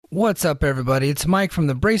What's up, everybody? It's Mike from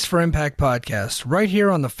the Brace for Impact podcast, right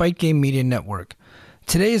here on the Fight Game Media Network.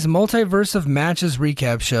 Today's Multiverse of Matches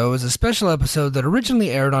recap show is a special episode that originally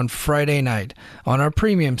aired on Friday night on our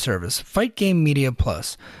premium service, Fight Game Media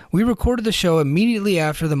Plus. We recorded the show immediately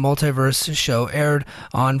after the Multiverse show aired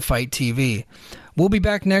on Fight TV. We'll be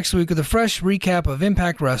back next week with a fresh recap of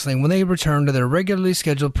Impact Wrestling when they return to their regularly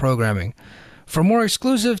scheduled programming. For more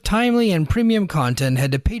exclusive, timely, and premium content,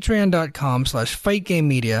 head to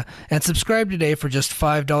patreon.com/fightgamemedia and subscribe today for just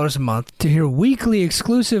 $5 a month to hear weekly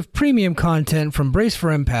exclusive premium content from Brace for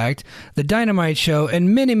Impact, The Dynamite Show,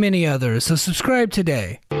 and many, many others. So subscribe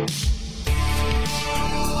today.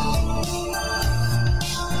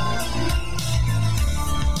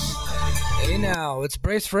 Hey now, it's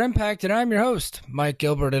Brace for Impact, and I'm your host, Mike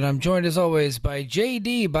Gilbert, and I'm joined as always by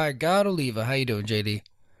JD by God Oliva. How you doing, JD?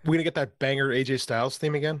 We're gonna get that banger AJ Styles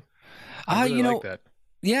theme again. I really like that.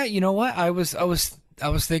 Yeah, you know what? I was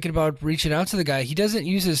thinking about reaching out to the guy. He doesn't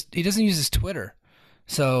use his Twitter,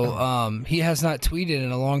 so he has not tweeted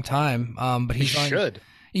in a long time. But he's on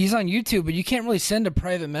YouTube, but you can't really send a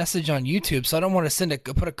private message on YouTube. So I don't want to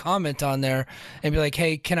put a comment on there and be like,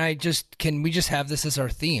 hey, can we just have this as our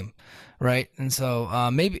theme? Right. And so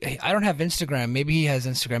maybe I don't have Instagram. Maybe he has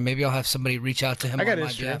Instagram. Maybe I'll have somebody reach out to him. I got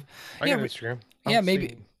Instagram.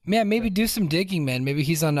 Maybe do some digging, man. Maybe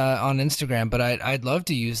he's on Instagram, but I'd love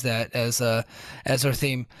to use that as our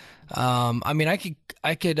theme. I mean, I could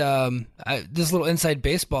this is a little inside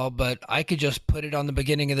baseball, but I could just put it on the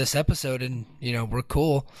beginning of this episode, and we're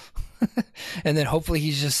cool. And then hopefully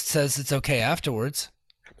he just says it's okay afterwards.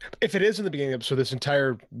 If it is in the beginning of the episode, this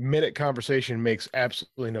entire minute conversation makes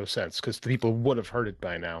absolutely no sense because the people would have heard it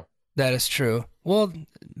by now. That is true. Well,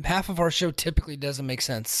 half of our show typically doesn't make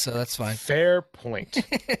sense, so that's fine. Fair point.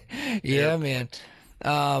 Yeah, man.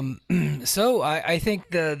 So I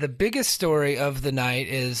think the biggest story of the night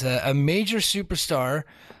is a major superstar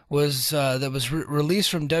was released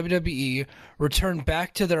from WWE, returned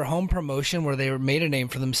back to their home promotion where they made a name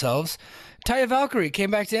for themselves. Taya Valkyrie came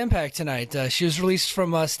back to Impact tonight. She was released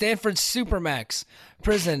from Stanford's Supermax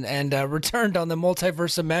prison and returned on the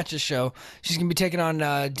Multiverse of Matches show. She's going to be taking on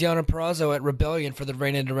Deonna Purrazzo at Rebellion for the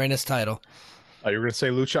Reina de Reinas title. Oh, you were going to say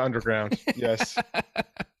Lucha Underground. Yes.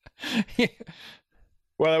 Yeah.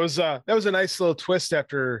 Well, that was a nice little twist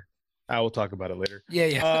after... I will talk about it later.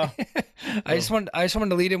 Yeah. I just wanted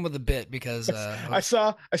to lead in with a bit because I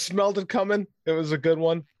smelled it coming. It was a good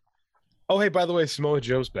one. Oh, hey, by the way, Samoa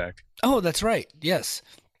Joe's back. Oh, that's right. Yes.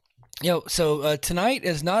 So tonight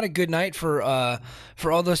is not a good night for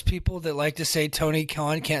all those people that like to say Tony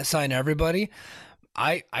Khan can't sign everybody.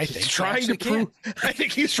 I think he's trying to prove. I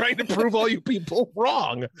think he's trying to prove all you people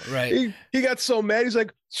wrong. Right. He got so mad. He's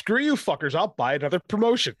like, "Screw you, fuckers! I'll buy another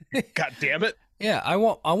promotion." God damn it. Yeah, I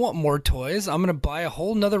want more toys. I'm gonna buy a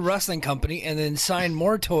whole nother wrestling company and then sign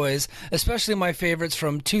more toys, especially my favorites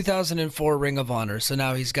from 2004 Ring of Honor. So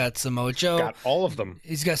now he's got Samoa Joe. Got all of them.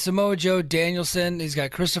 He's got Samoa Joe, Danielson. He's got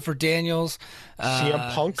Christopher Daniels,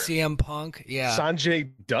 CM Punk. Yeah. Sanjay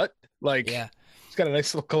Dutt. Yeah. He's got a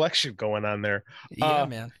nice little collection going on there. Yeah,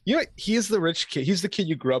 man. He is the rich kid. He's the kid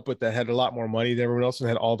you grew up with that had a lot more money than everyone else and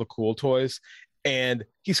had all the cool toys. And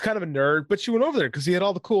he's kind of a nerd, but you went over there because he had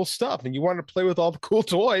all the cool stuff and you wanted to play with all the cool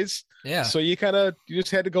toys. Yeah. So you just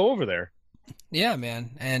had to go over there. Yeah, man.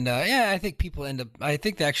 And I think I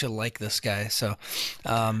think they actually like this guy. So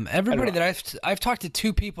everybody that I've talked to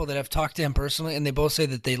two people that have talked to him personally, and they both say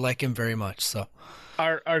that they like him very much. So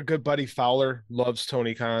our good buddy Fowler loves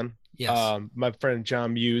Tony Khan. Yes. My friend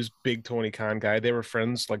John Muse, big Tony Khan guy. They were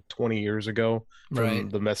friends like 20 years ago from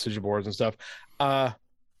the message boards and stuff.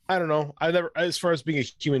 I don't know. As far as being a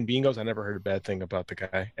human being goes, I never heard a bad thing about the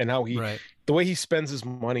guy and how the way he spends his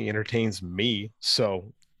money entertains me.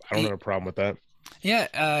 So I don't have a problem with that.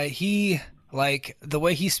 Yeah. He the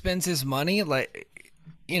way he spends his money, and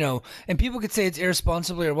people could say it's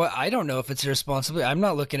irresponsibly or what. I don't know if it's irresponsibly. I'm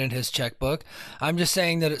not looking at his checkbook. I'm just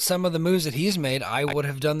saying that some of the moves that he's made, I would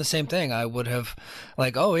have done the same thing. I would have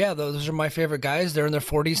oh yeah, those are my favorite guys. They're in their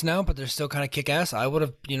 40s now, but they're still kind of kick ass. I would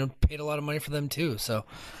have, paid a lot of money for them too. So,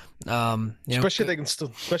 especially they can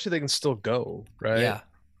still go, right? Yeah.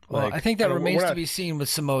 Well, I think that remains to be seen with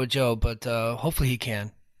Samoa Joe, but hopefully he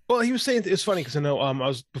can. Well, he was saying it's funny because I know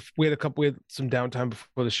we had some downtime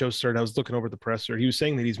before the show started. I was looking over the presser. He was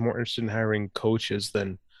saying that he's more interested in hiring coaches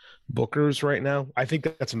than bookers right now. I think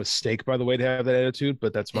that's a mistake, by the way, to have that attitude,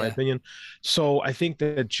 but that's my opinion. So I think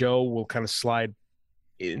that Joe will kind of slide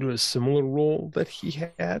into a similar role that he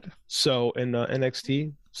had. So in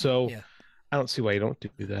NXT. So I don't see why you don't do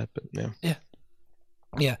that, but yeah. Yeah.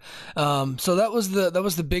 Yeah. So that was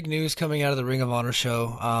the big news coming out of the Ring of Honor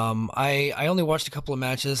show. I only watched a couple of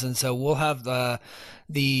matches, and so we'll have the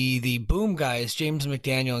Boom guys, James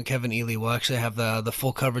McDaniel and Kevin Ely, will actually have the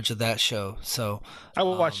full coverage of that show. So I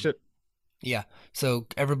watched it. yeah. So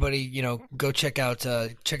everybody, go check out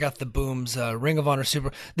the Boom's Ring of Honor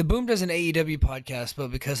Super. The Boom does an AEW podcast,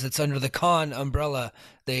 but because it's under the Khan umbrella,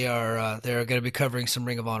 they're going to be covering some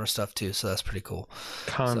Ring of Honor stuff too. So that's pretty cool.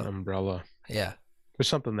 Khan umbrella. Yeah. There's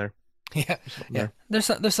something there. Yeah,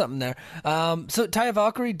 there's something there. So Taya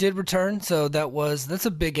Valkyrie did return, so that's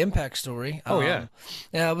a big Impact story. Yeah,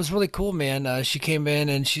 it was really cool, man. She came in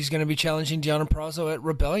and she's going to be challenging Deonna Purrazzo at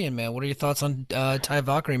Rebellion, man. What are your thoughts on Taya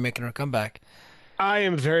Valkyrie making her comeback? I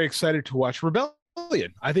am very excited to watch Rebellion.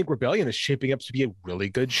 I think Rebellion is shaping up to be a really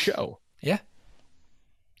good show. Yeah.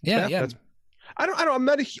 I'm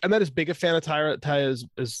not as big a fan of Taya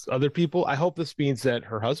as other people. I hope this means that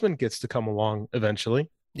her husband gets to come along eventually.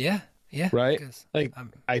 Yeah. Right.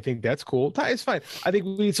 I think that's cool. Taya's fine. I think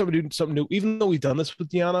we need somebody to do something new. Even though we've done this with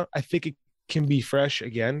Deonna, I think it can be fresh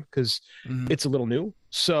again because it's a little new.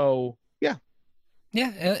 So yeah. Yeah,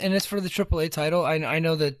 and it's for the AAA title. I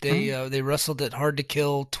know that they wrestled at Hard to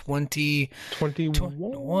Kill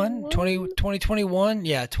 2021.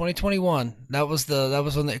 Yeah, 2021. That was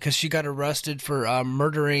when because she got arrested for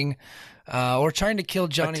murdering or trying to kill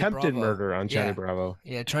Johnny attempted Bravo. Murder on Johnny Bravo.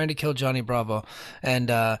 Yeah, trying to kill Johnny Bravo. And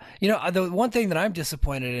the one thing that I'm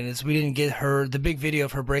disappointed in is we didn't get the big video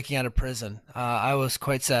of her breaking out of prison. I was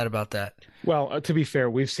quite sad about that. Well, to be fair,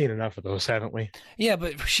 we've seen enough of those, haven't we? Yeah,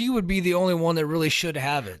 but she would be the only one that really should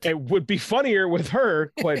have it. It would be funnier with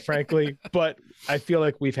her, quite frankly, but I feel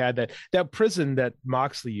like we've had that. That prison that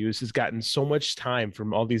Moxley used has gotten so much time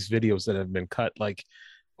from all these videos that have been cut. Like,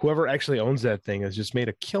 whoever actually owns that thing has just made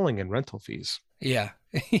a killing in rental fees. Yeah.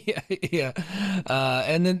 Yeah.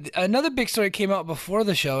 And then another big story came out before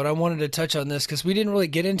the show, and I wanted to touch on this because we didn't really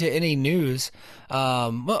get into any news.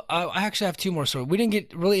 Well, I actually have two more stories. We didn't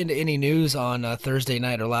get really into any news on Thursday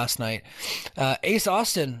night or last night. Ace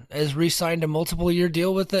Austin has re-signed a multiple-year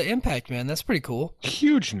deal with the Impact, man. That's pretty cool.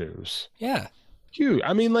 Huge news. Yeah. Huge.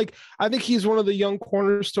 I mean, I think he's one of the young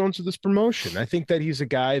cornerstones of this promotion. I think that he's a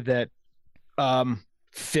guy that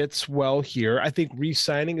fits well here. I think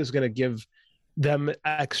re-signing is going to give them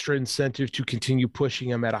extra incentive to continue pushing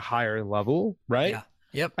him at a higher level, right? Yeah.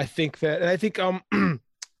 Yep. I think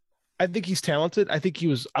he's talented. I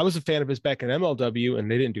was a fan of his back in MLW, and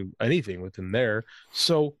they didn't do anything with him there.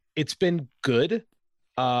 So it's been good.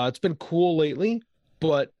 It's been cool lately,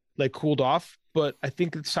 but cooled off. But I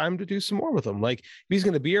think it's time to do some more with him. If he's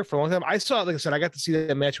going to be here for a long time. Like I said, I got to see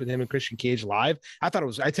that match with him and Christian Cage live. I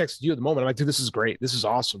texted you at the moment. I'm like, dude, this is great. This is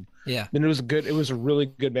awesome. Yeah. And it was a really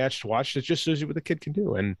good match to watch. It just shows you what the kid can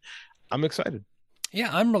do. And I'm excited. Yeah,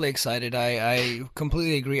 I'm really excited. I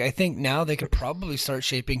completely agree. I think now they could probably start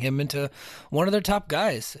shaping him into one of their top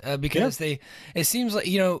guys because it seems like,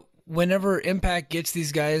 whenever Impact gets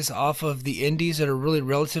these guys off of the indies that are really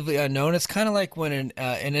relatively unknown, it's kind of like when an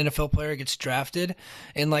NFL player gets drafted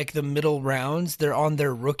in the middle rounds. They're on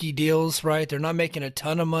their rookie deals, right? They're not making a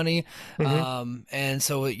ton of money. And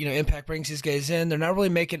so, Impact brings these guys in. They're not really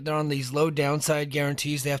they're on these low downside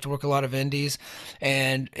guarantees. They have to work a lot of indies.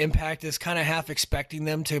 And Impact is kind of half expecting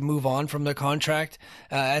them to move on from their contract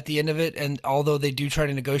at the end of it. And although they do try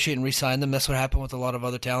to negotiate and re-sign them, that's what happened with a lot of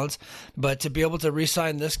other talents. But to be able to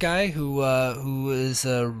re-sign this guy, who is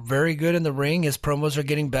very good in the ring. His promos are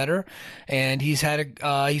getting better, and he's main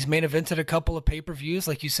evented a couple of pay-per-views.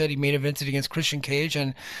 Like you said, he main evented against Christian Cage,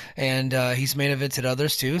 and he's main evented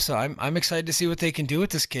others too. So I'm excited to see what they can do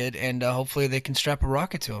with this kid, and hopefully they can strap a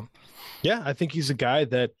rocket to him. Yeah, I think he's a guy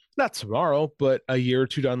that not tomorrow, but a year or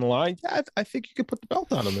two down the line, I think you could put the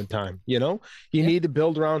belt on him in time. You need to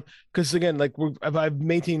build around, because again, I've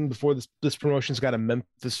maintained before, this promotion's got a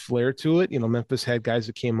Memphis flair to it. Memphis had guys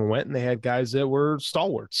that came and went, and they had guys that were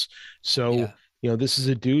stalwarts. So this is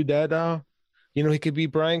a dude that he could be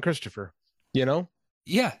Brian Christopher. Yeah.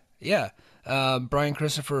 Brian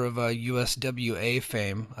Christopher of USWA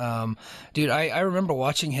fame. Dude, I remember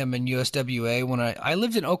watching him in USWA when I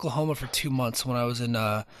lived in Oklahoma for 2 months when I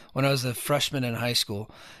was a freshman in high school.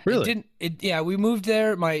 Really? We moved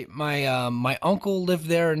there. My uncle lived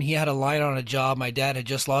there, and he had a line on a job. My dad had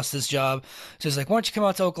just lost his job. So he's like, why don't you come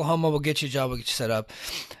out to Oklahoma? We'll get you a job. We'll get you set up.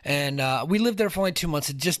 And we lived there for only 2 months.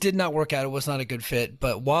 It just did not work out. It was not a good fit.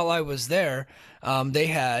 But while I was there, they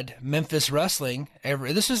had Memphis Wrestling.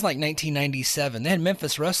 This was 1997. They had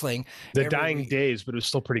Memphis Wrestling. The dying days, but it was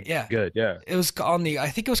still pretty good. Yeah. It was I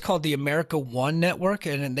think it was called the America One Network,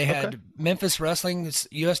 and they had Memphis Wrestling, it's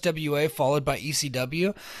USWA followed by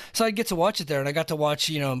ECW. So I'd get to watch it there, and I got to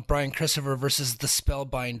watch, Brian Christopher versus the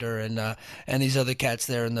Spellbinder and these other cats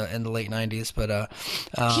there in the late 90s. But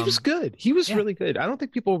he was good. He was really good. I don't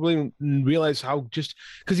think people really realize how, just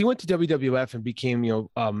because he went to WWF and became,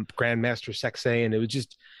 Grandmaster Sexay, and it was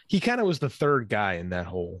just, he kind of was the third guy in that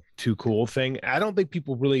whole Too Cool thing. I don't think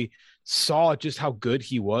people really saw just how good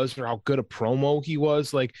he was or how good a promo he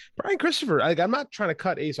was. Like Brian Christopher, I'm not trying to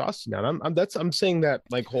cut Ace Austin down. I'm saying that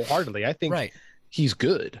like wholeheartedly. I think he's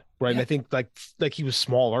good, right? Yeah. And I think like he was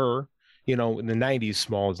smaller, in the 90s.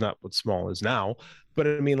 Small is not what small is now. But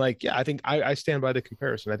I mean, I think I stand by the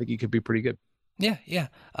comparison. I think he could be pretty good. Yeah.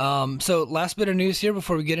 So last bit of news here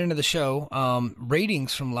before we get into the show.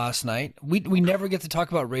 Ratings from last night. We never get to talk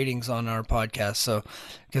about ratings on our podcast, so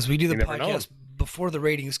because we do the podcast before the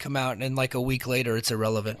ratings come out, and like a week later it's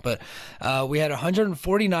irrelevant. But we had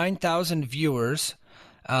 149,000 viewers.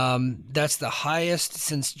 That's the highest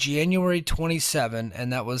since January 27,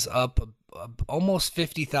 and that was up almost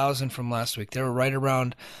 50,000 from last week. They were right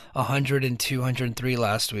around 102, 103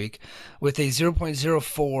 last week, with a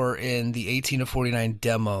 0.04 in the 18 to 49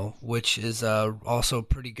 demo, which is also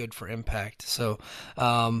pretty good for Impact. So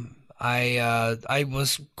I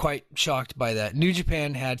was quite shocked by that. New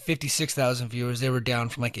Japan had 56,000 viewers. They were down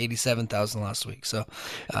from like 87,000 last week. So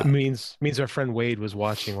it means our friend Wade was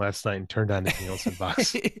watching last night and turned on his Nielsen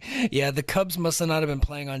box. Yeah, the Cubs must have not have been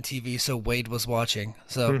playing on TV, so Wade was watching.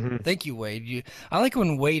 So Thank you, Wade. I like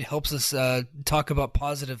when Wade helps us talk about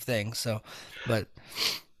positive things. So, but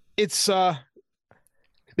it's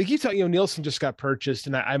they keep talking. Nielsen just got purchased,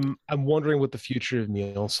 and I'm wondering what the future of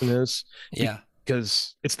Nielsen is. Yeah.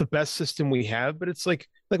 Because it's the best system we have, but it's like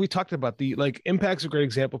we talked about, the Impact's a great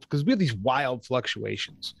example because we have these wild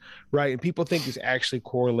fluctuations, right? And people think this actually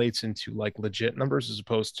correlates into like legit numbers as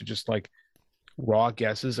opposed to just like raw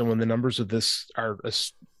guesses. And when the numbers of this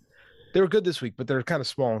they were good this week, but they're kind of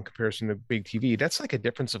small in comparison to big TV. That's like a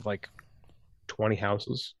difference of like 20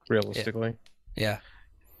 houses realistically. Yeah.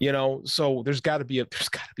 So there's got to be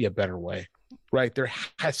a better way, right? There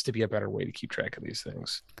has to be a better way to keep track of these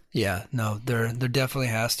things. Yeah, no, there definitely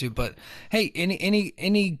has to. But hey,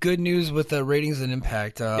 any good news with the ratings and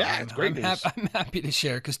Impact? It's great news. I'm happy to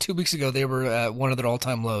share because 2 weeks ago they were at one of their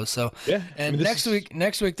all-time lows. So yeah, and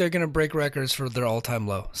next week they're gonna break records for their all-time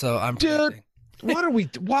low. So I'm predicting.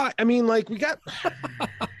 Why? I mean, we got.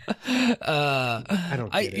 I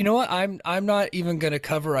don't. You know what? I'm not even gonna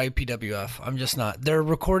cover IPWF. I'm just not. They're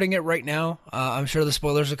recording it right now. I'm sure the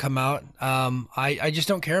spoilers will come out. I just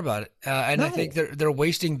don't care about it. I think they're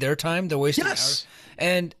wasting their time. They're wasting ours,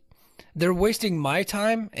 and they're wasting my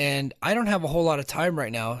time. And I don't have a whole lot of time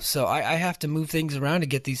right now, so I have to move things around to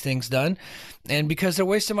get these things done. And because they're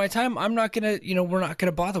wasting my time, I'm not gonna. We're not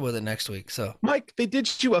gonna bother with it next week. So, Mike, they did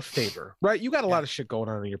you a favor, right? You got a lot of shit going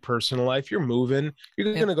on in your personal life. You're moving.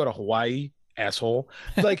 You're gonna go to Hawaii, asshole.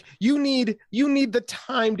 You need the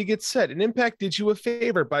time to get set. And Impact did you a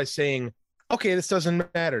favor by saying, okay, this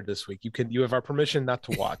doesn't matter this week. You have our permission not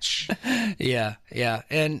to watch. Yeah.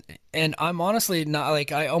 And I'm honestly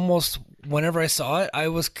not I almost, whenever I saw it, I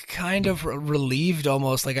was kind of relieved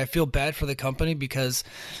almost. I feel bad for the company because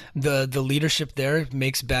the leadership there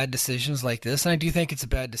makes bad decisions like this. And I do think it's a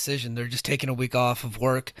bad decision. They're just taking a week off of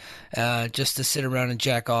work just to sit around and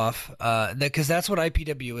jack off. Because that's what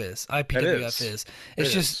IPW is. IPWF is.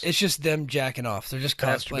 It's just them jacking off. They're just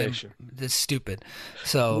cosplaying. It's stupid.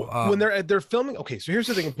 So when they're filming, okay, so here's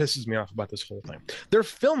the thing that pisses me off about this whole thing. They're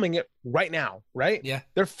filming it right now, right? Yeah.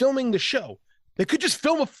 They're filming the show. They could just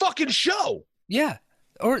film a fucking show. Yeah.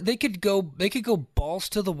 Or they could go balls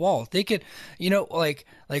to the wall. They could,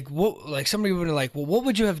 somebody would be well, what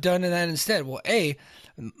would you have done in that instead? Well,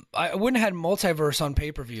 I wouldn't have had Multiverse on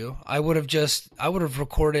pay-per-view. I would have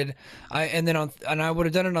recorded, and I would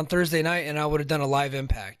have done it on Thursday night, and I would have done a live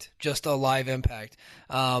Impact, just a live Impact.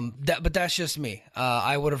 But that's just me.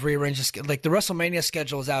 I would have rearranged the WrestleMania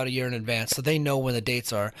schedule is out a year in advance, so they know when the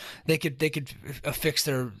dates are. They could fix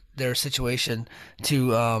their situation to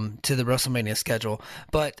the WrestleMania schedule.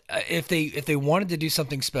 But if they wanted to do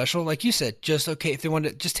something special, like you said, if they wanted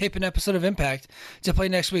to just tape an episode of Impact to play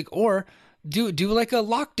next week, or do like a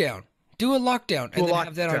lockdown. Do a lockdown and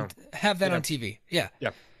then have that on TV. Yeah. Yeah.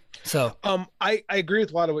 So I agree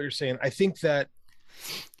with a lot of what you're saying. I think that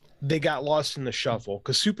they got lost in the shuffle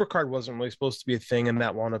because Supercard wasn't really supposed to be a thing, and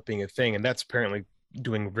that wound up being a thing, and that's apparently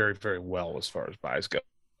doing very, very well as far as buys go.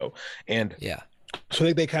 And yeah, so I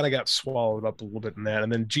think they kind of got swallowed up a little bit in that.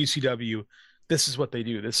 And then GCW, this is what they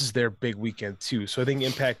do. This is their big weekend too. So I think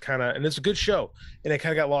Impact and it's a good show, and it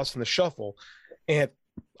kind of got lost in the shuffle. And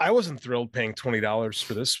I wasn't thrilled paying $20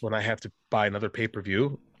 for this when I have to buy another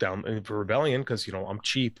pay-per-view down for Rebellion because I'm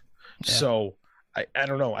cheap. Yeah. So I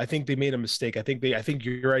don't know. I think they made a mistake. I think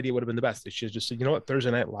your idea would have been the best. They should have just said, you know what,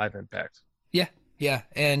 Thursday Night Live Impact. Yeah. Yeah,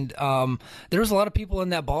 and there was a lot of people in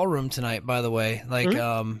that ballroom tonight, by the way. Like,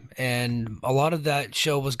 and a lot of that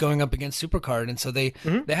show was going up against Supercard, and so they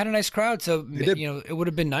had a nice crowd. So it would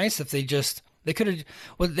have been nice if they could have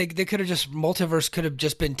Multiverse could have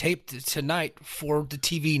just been taped tonight for the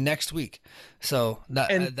TV next week. So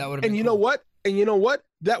that would have been. And you know what?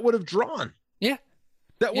 That would have drawn. Yeah.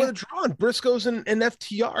 That would have drawn Briscoes and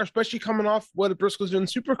FTR, especially coming off what Briscoes doing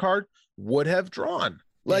Supercard, would have drawn.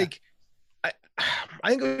 Like.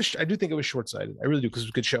 I do think it was short-sighted. I really do, because it was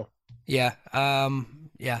a good show. Yeah.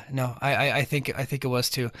 No, I think it was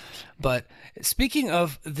too. But speaking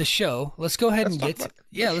of the show, let's go ahead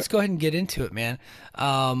let's go ahead and get into it, man.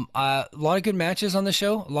 A lot of good matches on the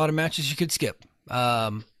show. A lot of matches you could skip.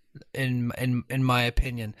 In my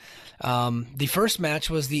opinion, the first match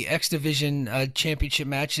was the X Division championship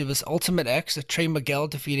match. It was Ultimate X, Trey Miguel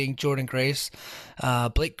defeating Jordan Grace,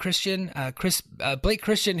 Blake Christian,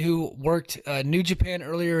 who worked New Japan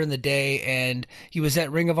earlier in the day, and he was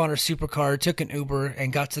at Ring of Honor Supercard, took an Uber,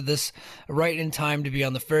 and got to this right in time to be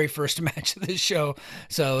on the very first match of this show.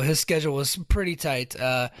 So his schedule was pretty tight.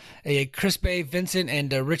 Chris Bay, Vincent,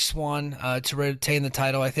 and Rich Swann to retain the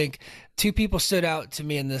title. I think two people stood out to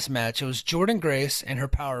me in this match. It was Jordan Grace and her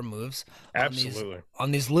power moves. Absolutely.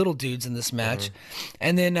 On these little dudes in this match.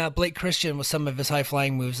 And then Blake Christian with some of his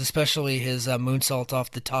high-flying moves, especially his moonsault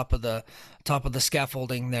off the top of the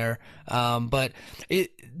scaffolding there. But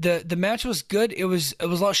the match was good. It was a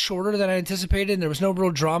lot shorter than I anticipated, and there was no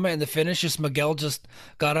real drama in the finish. Just Miguel just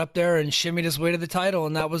got up there and shimmied his way to the title,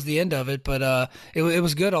 and that was the end of it. But it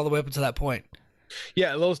was good all the way up until that point.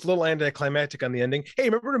 Yeah, a little anticlimactic on the ending. Hey,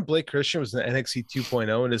 remember when Blake Christian was in NXT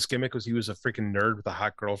 2.0 and his gimmick was he was a freaking nerd with a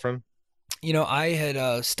hot girlfriend? I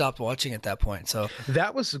had stopped watching at that point. So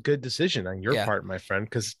that was a good decision on your part, my friend,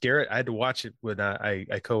 because Garrett, I had to watch it when I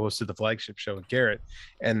co-hosted the flagship show with Garrett,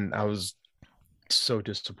 and I was so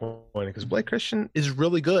disappointed because Blake Christian is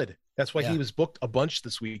really good. That's why he was booked a bunch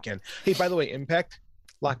this weekend. Hey, by the way, Impact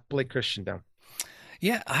locked Blake Christian down.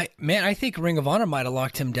 Yeah, I think Ring of Honor might have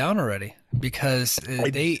locked him down already because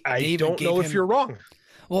they don't know if you're wrong.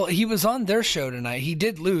 Well, he was on their show tonight. He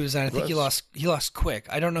did lose, and I think he lost quick.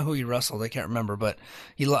 I don't know who he wrestled. I can't remember, but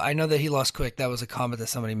I know that he lost quick. That was a comment that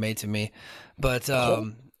somebody made to me. But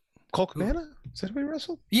Colt Cabana? Is that who he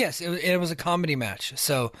wrestled? Yes, it was a comedy match.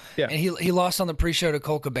 So and he lost on the pre-show to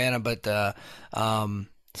Colt Cabana, but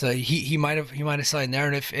so he might have signed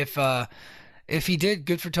there, and if he did,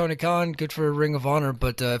 good for Tony Khan, good for Ring of Honor.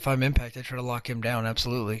 But if I'm Impact, I try to lock him down,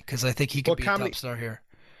 absolutely, because I think he could be a top star here.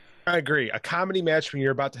 I agree. A comedy match when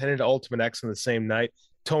you're about to head into Ultimate X on the same night,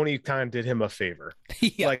 Tony Khan did him a favor.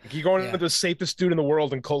 Like you're going into the safest dude in the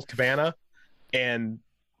world in Colt Cabana, and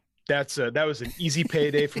that was an easy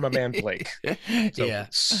payday for my man Blake. So,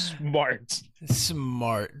 smart.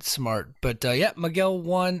 But Miguel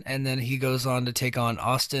won, and then he goes on to take on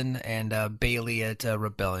Austin and Bailey at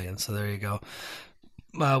Rebellion. So there you go.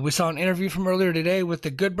 We saw an interview from earlier today with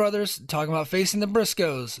the Good Brothers talking about facing the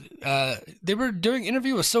Briscoes. They were doing an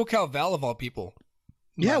interview with SoCal Val of all people.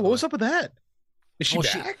 Yeah, what was up with that? Is she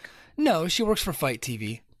back? No, she works for Fight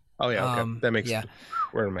TV. Oh yeah, okay. That makes sense.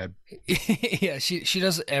 We're in my head. Yeah, she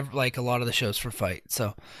does like a lot of the shows for Fight.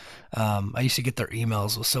 So I used to get their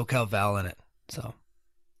emails with SoCal Val in it. So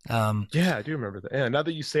yeah, I do remember that. Yeah, now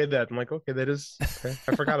that you say that, I'm like, okay, that is okay.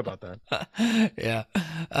 I forgot about that.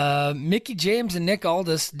 Yeah. Mickie James and Nick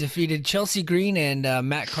Aldis defeated Chelsea Green and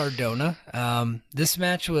Matt Cardona. This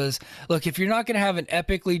match was, look, if you're not going to have an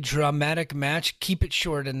epically dramatic match, keep it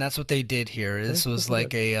short, and that's what they did here. This was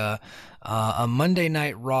like a Monday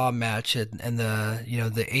Night Raw match, and the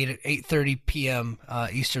 8:30 p.m.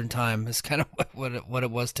 Eastern time is kind of what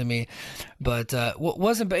it was to me. But I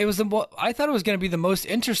thought it was going to be the most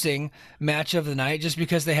interesting match of the night, just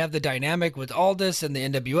because they have the dynamic with Aldis and the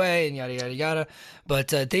NWA and yada yada yada. But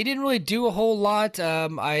they didn't really do a whole lot.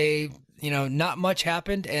 Not much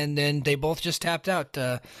happened, and then they both just tapped out.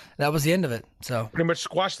 That was the end of it. So pretty much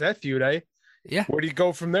squashed that feud, eh? Yeah. Where do you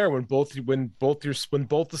go from there when both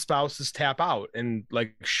the spouses tap out in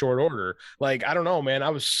like short order? Like, I don't know, man.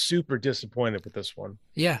 I was super disappointed with this one.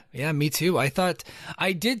 Yeah, me too.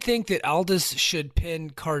 I did think that Aldis should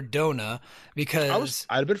pin Cardona because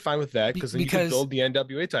I'd have been fine with that because then you could build the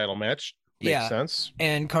NWA title match. Makes sense.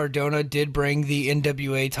 And Cardona did bring the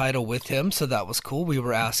NWA title with him, so that was cool. We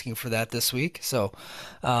were asking for that this week. So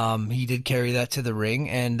he did carry that to the ring,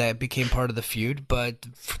 and that became part of the feud. But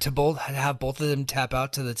to have both of them tap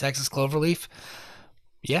out to the Texas Cloverleaf,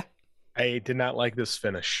 Yeah. I did not like this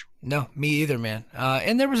finish. No, me either, man.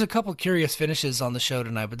 And there was a couple curious finishes on the show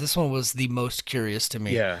tonight, but this one was the most curious to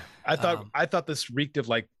me. Yeah, I thought this reeked of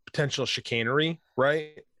like potential chicanery,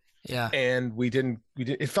 right? Yeah. And we didn't.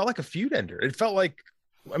 It felt like a feud ender. It felt like,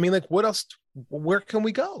 I mean, like what else? Where can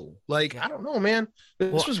we go? Like I don't know, man.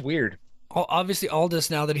 This was weird. Obviously, Aldis,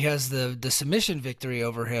 now that he has the submission victory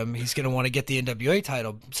over him, he's going to want to get the NWA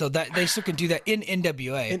title. So that they still can do that in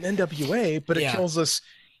NWA. In NWA, but it kills us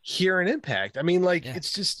here in Impact. I mean, like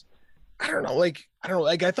it's just, I don't know. Like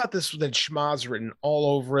I thought this was schmaz written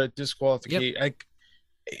all over it. Disqualification. Like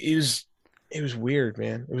it was weird,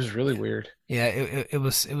 man. It was really weird. Yeah, it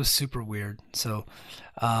was super weird. So,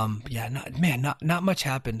 not much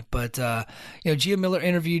happened. But Gia Miller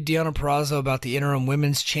interviewed Deonna Purrazzo about the interim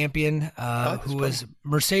women's champion, who was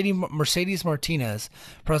Mercedes Martinez.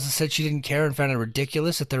 Purrazzo said she didn't care and found it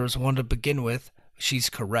ridiculous that there was one to begin with.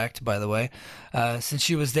 She's correct, by the way. Since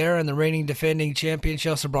she was there and the reigning defending champion, she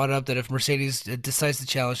also brought up that if Mercedes decides to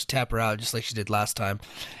challenge, to tap her out, just like she did last time.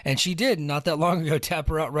 And she did, not that long ago, tap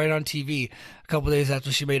her out right on TV a couple days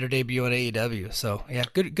after she made her debut on AEW. So, yeah,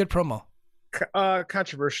 good promo.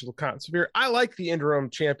 Controversial concept here. I like the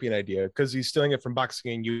interim champion idea because he's stealing it from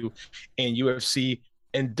boxing and UFC,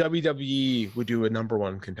 and WWE would do a number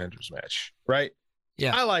one contenders match, right?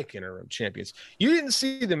 Yeah, I like interim champions. You didn't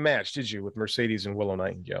see the match, did you, with Mercedes and Willow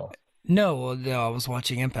Nightingale? No, I was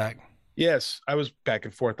watching Impact. Yes, I was back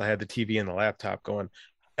and forth. I had the TV and the laptop going,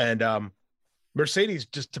 and Mercedes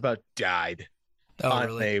just about died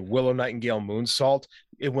on a Willow Nightingale moonsault.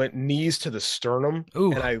 It went knees to the sternum,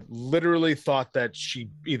 and I literally thought that she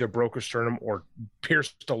either broke her sternum or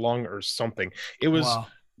pierced a lung or something. It was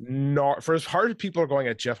not, for as hard as people are going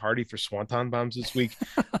at Jeff Hardy for Swanton bombs this week.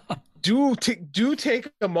 Do take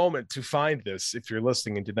a moment to find this if you're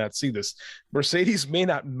listening and did not see this. Mercedes may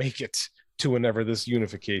not make it to whenever this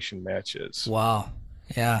unification match is. Wow.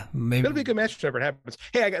 Yeah. Maybe it'll be a good match whenever it happens.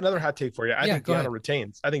 Hey, I got another hot take for you. I think Deonna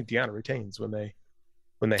retains. I think Deonna retains when they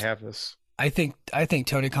have this. I think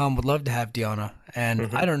Tony Khan would love to have Deonna, and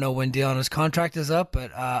I don't know when Deonna's contract is up,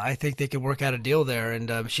 but I think they could work out a deal there,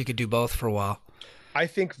 and she could do both for a while. I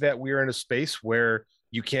think that we're in a space where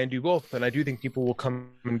you can do both, and I do think people will come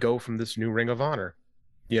and go from this new Ring of Honor,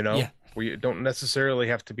 where you don't necessarily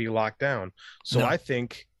have to be locked down. So no. I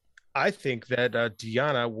think that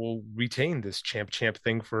Deonna will retain this champ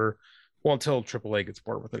thing until AAA gets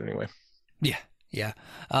bored with it anyway. Yeah.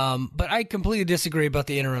 But I completely disagree about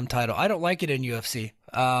the interim title. I don't like it in UFC.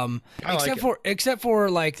 Except for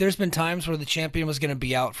like, there's been times where the champion was going to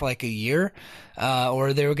be out for like a year,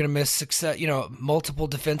 or they were going to miss multiple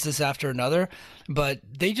defenses after another. But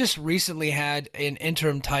they just recently had an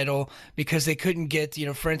interim title because they couldn't get,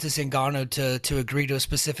 Francis Ngannou to agree to a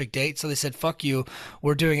specific date. So they said, fuck you,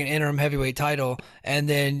 we're doing an interim heavyweight title. And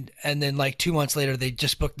then like 2 months later, they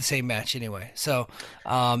just booked the same match anyway. So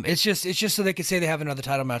it's just so they could say they have another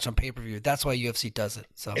title match on pay-per-view. That's why UFC does it.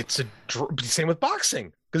 So it's same with boxing.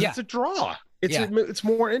 Because it's a draw. It's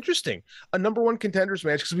more interesting. A number one contenders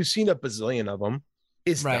match, because we've seen a bazillion of them,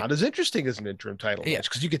 is not as interesting as an interim title match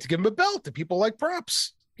because you get to give them a belt and people like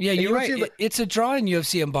props. Yeah, you're right. It's a draw in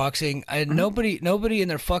UFC and boxing, and nobody in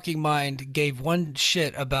their fucking mind gave one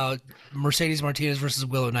shit about Mercedes Martinez versus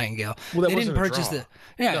Willow Nightingale. Well, they didn't purchase it.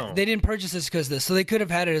 They didn't purchase this because of this, so they could have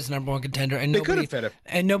had it as number one contender, and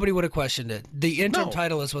nobody would have questioned it. The interim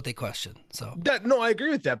title is what they questioned. So I agree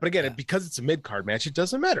with that. But again, because it's a mid card match, it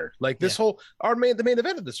doesn't matter. Like this the main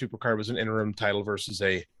event of the super card was an interim title versus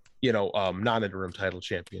a non-interim title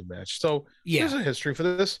champion match. So there's a history for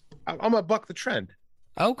this. I'm gonna buck the trend.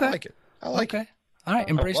 Okay. I like it. All right.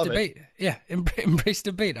 Embrace debate. Yeah. Embrace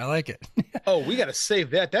debate. I like it. We got to save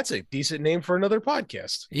that. That's a decent name for another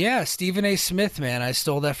podcast. Yeah. Stephen A. Smith, man. I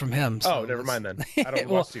stole that from him. So never mind then. I don't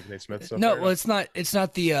watch Stephen A. Smith. So it's not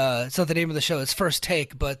the name of the show. It's First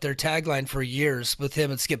Take, but their tagline for years with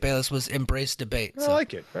him and Skip Bayless was Embrace Debate. I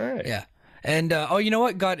like it. All right. Yeah. And, you know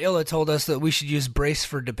what? Godilla told us that we should use Brace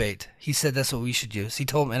for Debate. He said that's what we should use. He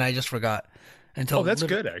told me, and I just forgot. That's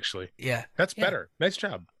good, actually. Yeah. That's better. Nice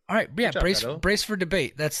job. All right, yeah, brace for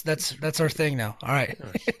debate. That's our thing now. All right.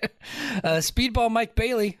 Speedball Mike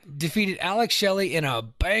Bailey defeated Alex Shelley in a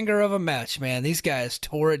banger of a match, man. These guys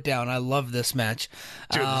tore it down. I love this match.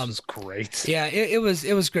 Dude, this was great. Yeah, it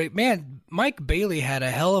was great. Man, Mike Bailey had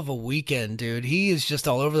a hell of a weekend, dude. He is just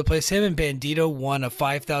all over the place. Him and Bandito won a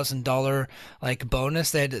 $5,000 like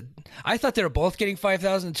bonus. I thought they were both getting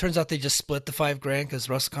 $5,000. It turns out they just split the $5,000 because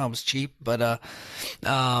WrestleCon was cheap. But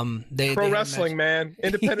pro wrestling, man,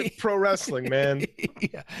 independent started pro wrestling, man.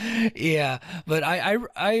 Yeah. But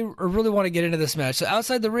I really want to get into this match. So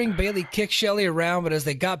outside the ring, Bayley kicked Shelley around, but as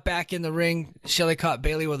they got back in the ring, Shelley caught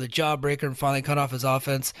Bayley with a jawbreaker and finally cut off his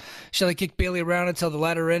offense. Shelley kicked Bayley around until the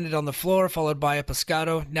ladder ended on the floor, followed by a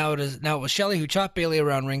pescado. Now it was Shelley who chopped Bayley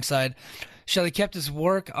around ringside. Shelley kept his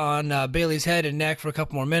work on Bayley's head and neck for a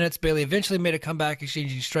couple more minutes. Bayley eventually made a comeback,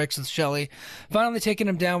 exchanging strikes with Shelley, finally taking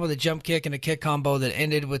him down with a jump kick and a kick combo that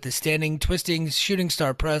ended with a standing, twisting, shooting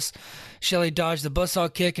star press. Shelley dodged the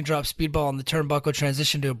buzzsaw kick and dropped Speedball on the turnbuckle,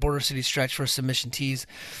 transitioned to a Border City stretch for a submission tease.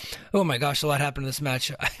 Oh my gosh, a lot happened in this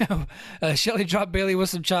match. Shelley dropped Bayley with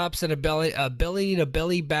some chops and a belly to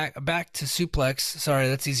belly back to suplex. Sorry,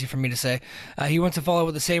 that's easy for me to say. He went to follow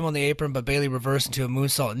with the same on the apron, but Bayley reversed into a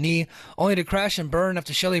moonsault knee, only to crash and burn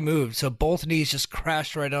after Shelley moved. So both knees just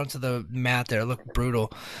crashed right onto the mat there. It looked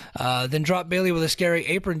brutal. Then dropped Bayley with a scary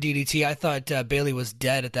apron DDT. I thought Bayley was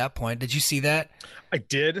dead at that point. Did you see that? I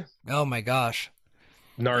did. Oh my gosh.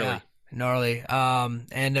 Gnarly. Yeah. Gnarly.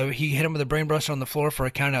 And he hit him with a brainbuster on the floor for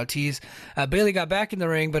a count-out tease. Bayley got back in the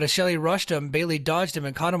ring, but as Shelley rushed him, Bayley dodged him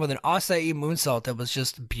and caught him with an acai moonsault that was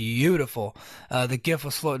just beautiful. The GIF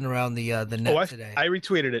was floating around the net today. I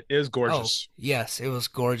retweeted it. It was gorgeous. Oh, yes, it was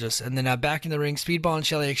gorgeous. And then back in the ring, Speedball and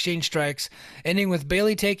Shelley exchanged strikes, ending with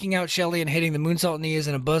Bayley taking out Shelley and hitting the moonsault knees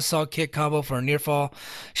and a buzzsaw kick combo for a near fall.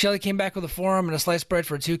 Shelley came back with a forearm and a sliced bread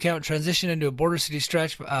for a 2 count, transitioned into a Border City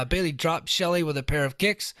stretch. Bayley dropped Shelley with a pair of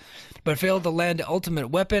kicks, but failed to land the ultimate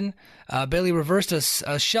weapon. Bayley reversed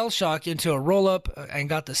a shell shock into a roll-up and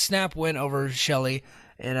got the snap win over Shelley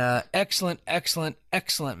in an excellent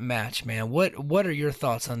match, man. What are your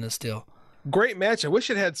thoughts on this deal? Great match. I wish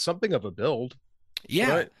it had something of a build.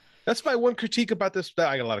 Yeah. Right? That's my one critique about this.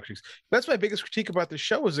 I got a lot of critiques. That's my biggest critique about this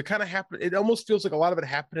show is it kind of happened. It almost feels like a lot of it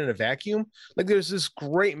happened in a vacuum. Like there's this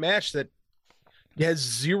great match that has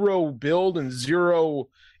zero build and zero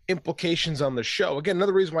implications on the show. Again,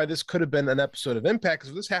 another reason why this could have been an episode of Impact is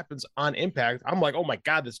if this happens on Impact, I'm like, oh my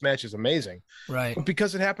God, this match is amazing. Right. But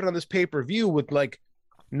because it happened on this pay-per-view with like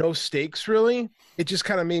no stakes really, it just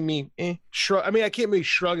kind of made me shrug. I mean, I can't really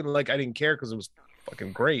shrug and like I didn't care because it was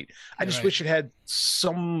fucking great. I just wish it had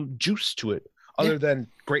some juice to it other than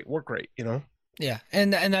great work rate, you know? Yeah,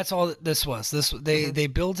 and that's all this was. They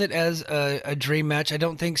built it as a dream match. I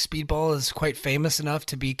don't think Speedball is quite famous enough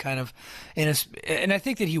to be kind of and I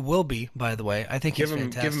think that he will be. By the way, I think he's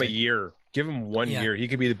fantastic. Give him a year. Give him 1 year. He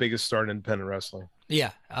could be the biggest star in independent wrestling.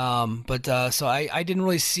 Yeah. So I didn't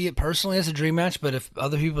really see it personally as a dream match, but if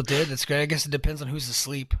other people did, that's great. I guess it depends on who's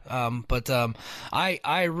asleep.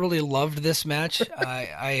 I really loved this match.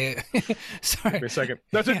 I sorry. Give me a second.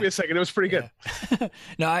 That took me a second. It was pretty good. Yeah.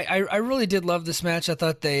 No, I really did love this match. I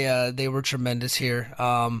thought they were tremendous here.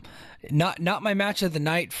 Not my match of the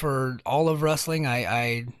night for all of wrestling.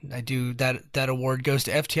 I do that award goes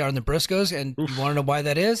to FTR and the Briscoes, and you want to know why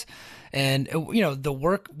that is? And the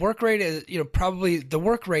work rate is probably the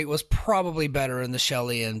work rate was probably better in the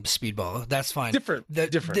Shelley and Speedball. That's fine. Different.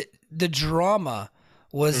 The drama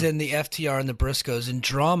was in the FTR and the Briscoes, and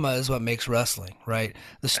drama is what makes wrestling, right?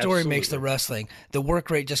 The story makes the wrestling. The work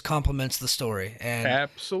rate just complements the story. And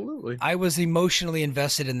absolutely. I was emotionally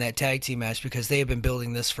invested in that tag team match because they have been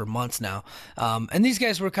building this for months now. And these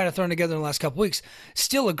guys were kind of thrown together in the last couple weeks.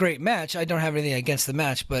 Still a great match. I don't have anything against the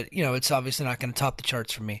match, but it's obviously not going to top the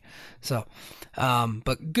charts for me. So,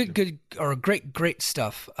 but great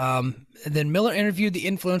stuff. And then Miller interviewed the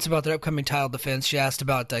Influence about their upcoming title defense. She asked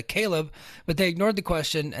about Caleb, but they ignored the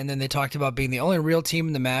question, and then they talked about being the only real team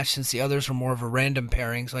in the match since the others were more of a random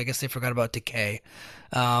pairing, so I guess they forgot about Decay.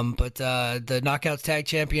 But the Knockouts Tag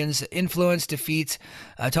Champions Influence defeats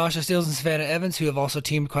Tasha Steelz and Savannah Evans, who have also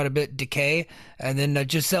teamed quite a bit, Decay, and then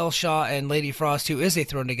Giselle Shaw and Lady Frost, who is a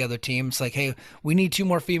thrown-together team. It's like, hey, we need 2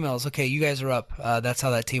 more females. Okay, you guys are up. That's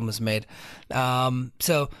how that team was made.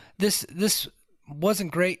 So this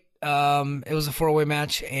wasn't great. It was a 4-way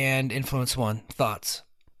match, and Influence won. Thoughts?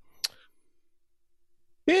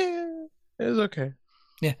 Yeah, it was okay.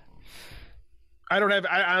 Yeah. I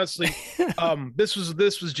honestly, this was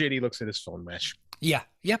JD looks at his phone match. Yeah.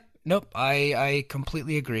 Yep. Nope. I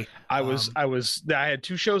completely agree. I had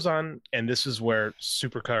 2 shows on, and this is where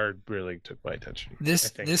Supercard really took my attention.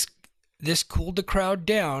 This cooled the crowd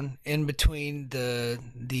down in between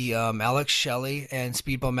the Alex Shelley and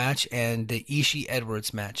Speedball match and the Ishii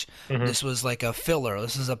Edwards match. Mm-hmm. This was like a filler.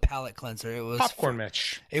 This is a palate cleanser. It was popcorn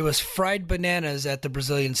match. It was fried bananas at the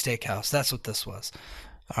Brazilian steakhouse. That's what this was.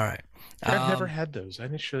 All right. I've never had those. I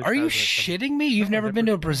didn't sure. Are you shitting me? You've never been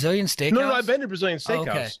to a Brazilian steakhouse? No, I've been to Brazilian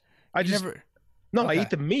steakhouse. Okay. No, I Okay. eat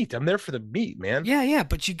the meat. I'm there for the meat, man. Yeah,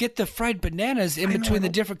 but you get the fried bananas in I know, between I the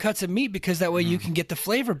know. different cuts of meat because that way you can get the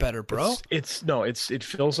flavor better, bro. It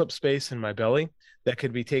fills up space in my belly that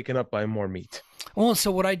could be taken up by more meat. Well, so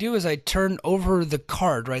what I do is I turn over the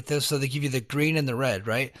card right there, so they give you the green and the red,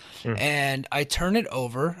 right? And I turn it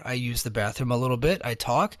over. I use the bathroom a little bit. I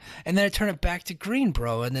talk, and then I turn it back to green,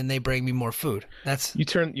 bro. And then they bring me more food. That's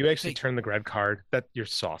You actually turn the red card. That you're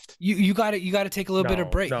soft. you got to take a little bit of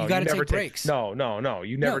break. You got to never take breaks. No.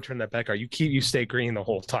 You never No. turn that back card. You stay green the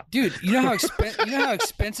whole time. Dude, you know how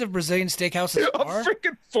expensive Brazilian steakhouses A are?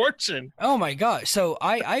 freaking fortune. Oh my gosh. So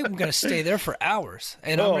I'm gonna stay there for hours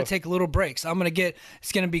and I'm gonna take little breaks.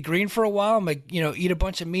 It's gonna be green for a while. I'm gonna, eat a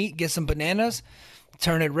bunch of meat, get some bananas,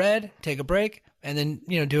 turn it red, take a break, and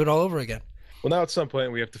then, do it all over again. Well, now at some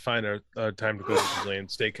point we have to find a time to go to a Brazilian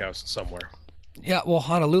steakhouse somewhere. Yeah, well,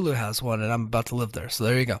 Honolulu has one and I'm about to live there. So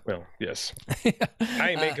there you go. Well, yes.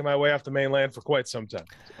 I ain't making my way off the mainland for quite some time.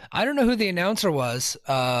 I don't know who the announcer was.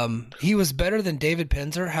 He was better than David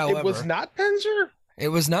Penzer. However, It was not Penzer? It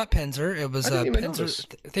was not Penzer. It was I didn't even Penzer. notice.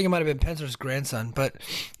 I think it might have been Penzer's grandson, but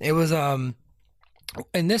it was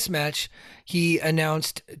in this match he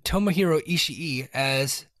announced Tomohiro Ishii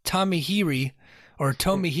as Tomohiro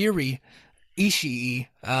Ishii,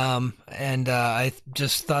 and I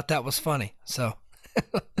just thought that was funny. So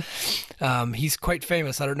he's quite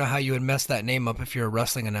famous. I don't know how you would mess that name up if you're a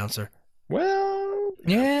wrestling announcer. Well,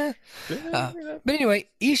 Yeah. yeah. But anyway,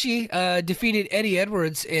 Ishii defeated Eddie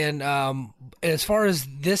Edwards, and as far as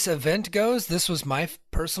this event goes, this was my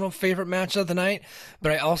personal favorite match of the night.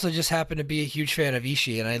 But I also just happen to be a huge fan of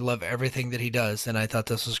Ishii, and I love everything that he does, and I thought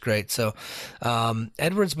this was great. So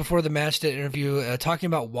Edwards, before the match, did an interview talking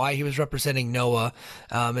about why he was representing Noah.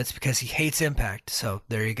 It's because he hates Impact. So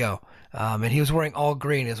there you go. And he was wearing all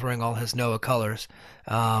green. He was wearing all his Noah colors.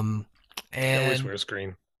 He always And wears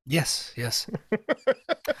green. yes.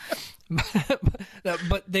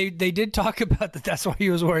 But they did talk about that. That's why he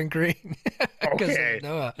was wearing green. 'Cause of Okay.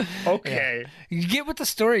 Noah. Okay. You get with the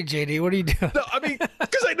story, JD. What are you doing? No, I mean,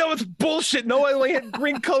 because I know it's bullshit. No, I only had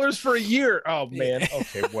green colors for a year. Oh man.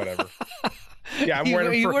 Okay, whatever. Yeah, I'm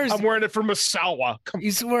wearing it for Masawa.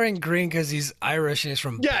 He's wearing green because he's Irish and he's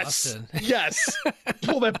from Yes, Boston. yes.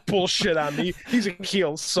 Pull that bullshit on me. He's a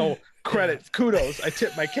heel, so kudos. I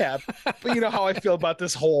tip my cap. But you know how I feel about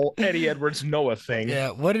this whole Eddie Edwards Noah thing.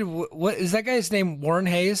 Yeah. What is that guy's name? Warren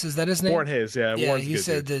Hayes? Is that his name? Warren Hayes, yeah. Yeah, Warren's he good,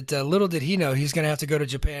 said dude. that little did he know he's going to have to go to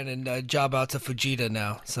Japan and job out to Fujita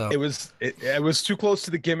now. So It was too close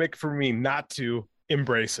to the gimmick for me not to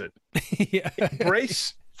embrace it. yeah.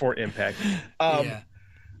 Embrace for Impact. Yeah.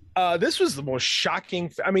 This was the most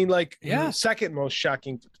shocking. I mean, like, Yeah. the second most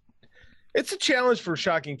shocking. It's a challenge for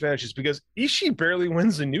shocking finishes because Ishii barely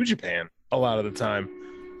wins in New Japan a lot of the time.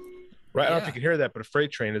 Right? I don't know if Yeah. you can hear that, but a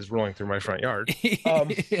freight train is rolling through my front yard. yeah.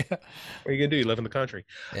 What are you gonna do? You live in the country.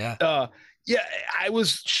 Yeah. Yeah, I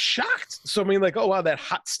was shocked. So I mean, like, oh wow, that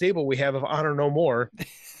hot stable we have of Honor No More.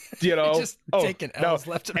 You know, Just taking L's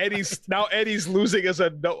left and right. Eddie's losing as a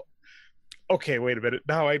no. Okay, wait a minute.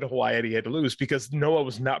 Now I know why Eddie had to lose because Noah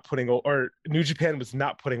was not or New Japan was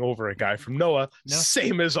not putting over a guy from Noah. No.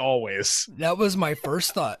 Same as always. That was my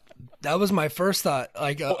first thought.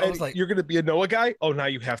 Like, I Eddie, was like, you're going to be a Noah guy? Oh, now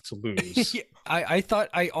you have to lose.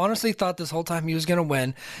 I honestly thought this whole time he was going to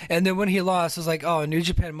win. And then when he lost, I was like, oh, New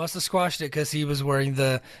Japan must have squashed it because he was wearing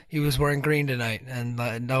green tonight. And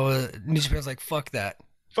New Japan's like, fuck that.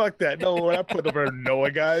 Fuck that. No, we're not putting over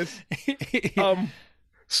Noah guys.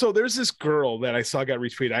 So there's this girl that I saw got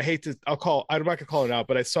retweeted. I'm not gonna call it out,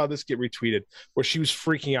 but I saw this get retweeted where she was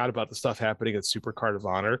freaking out about the stuff happening at Super Card of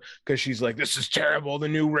Honor because she's like, "This is terrible. The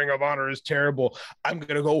new Ring of Honor is terrible. I'm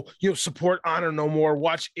gonna go, support Honor No More,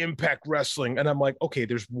 watch Impact Wrestling." And I'm like, okay,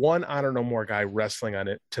 there's one Honor No More guy wrestling on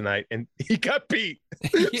it tonight, and he got beat.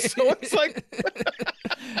 So it's like,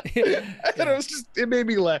 and it made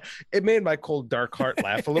me laugh. It made my cold dark heart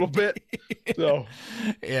laugh a little bit. So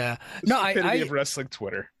yeah, no, I of wrestling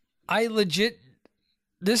Twitter. I legit.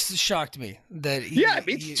 This shocked me that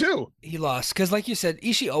Me too. He lost because, like you said,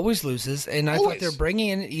 Ishii always loses, and I thought they're bringing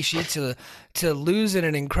in Ishii to lose in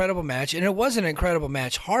an incredible match, and it was an incredible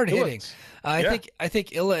match, hard hitting. I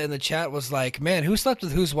think Illa in the chat was like, "Man, who slept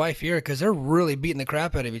with whose wife here?" Because they're really beating the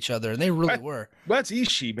crap out of each other, and they really were. That's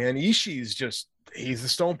Ishii, man. Ishii's he's the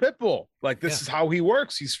Stone Pitbull. Like, this is how he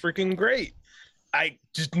works. He's freaking great. I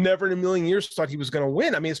just never in a million years thought he was going to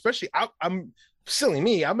win. I mean, especially I'm silly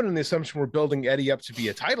me. I'm in the assumption we're building Eddie up to be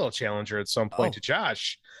a title challenger at some point to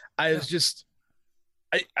Josh. I was just,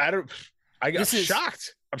 I got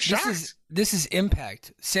shocked. I'm shocked. This is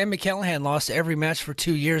Impact. Sam McCallahan lost every match for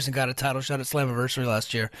 2 years and got a title shot at Slammiversary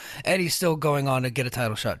last year. Eddie's still going on to get a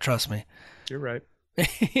title shot. Trust me. You're right. Yeah.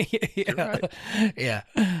 You're right. Yeah.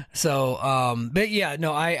 So, but yeah,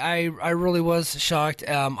 no, I really was shocked.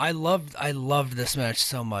 I loved this match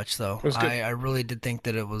so much, though. It was good. I really did think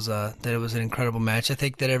that it was an incredible match. I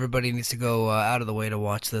think that everybody needs to go out of the way to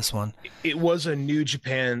watch this one. It was a New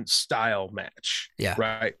Japan style match. Yeah.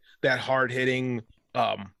 Right. That hard hitting,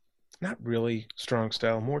 not really strong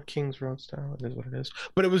style, more King's Road style. It is what it is.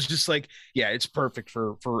 But it was just like, yeah, it's perfect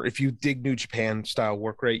for if you dig New Japan style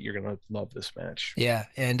work rate, you're gonna love this match. Yeah,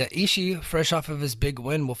 and Ishii, fresh off of his big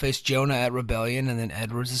win, will face Jonah at Rebellion, and then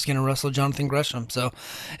Edwards is gonna wrestle Jonathan Gresham. So,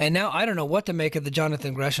 and now I don't know what to make of the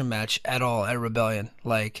Jonathan Gresham match at all at Rebellion.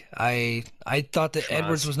 Like I thought that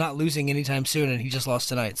Edwards was not losing anytime soon, and he just lost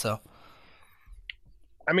tonight. So.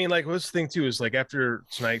 I mean, like, what's the thing too is like after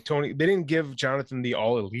tonight, Tony, they didn't give Jonathan the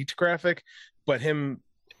all elite graphic, but him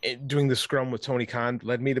doing the scrum with Tony Khan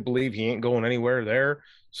led me to believe he ain't going anywhere there.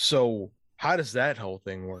 So how does that whole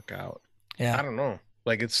thing work out? Yeah, I don't know.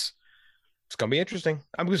 Like it's gonna be interesting.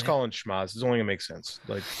 I'm just calling schmaz. It's only gonna make sense.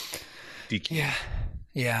 Like DQ.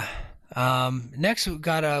 Yeah. Next we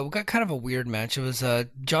got kind of a weird match. It was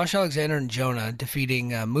Josh Alexander and Jonah defeating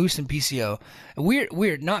Moose and PCO.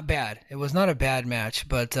 Weird, not bad. It was not a bad match,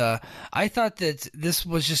 but I thought that this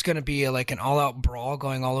was just going to be like an all-out brawl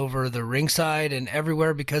going all over the ringside and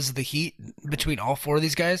everywhere because of the heat between all four of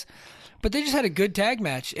these guys. But they just had a good tag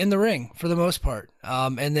match in the ring for the most part.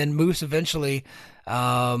 And then Moose eventually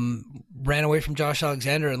ran away from Josh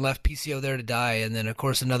Alexander and left PCO there to die. And then, of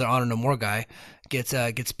course, another Honor No More guy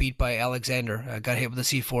gets beat by Alexander, got hit with a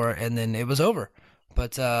C4, and then it was over.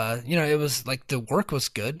 But, it was like the work was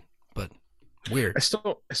good, but weird. I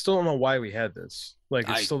still don't know why we had this. Like,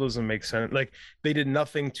 it still doesn't make sense. Like, they did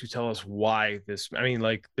nothing to tell us why this. I mean,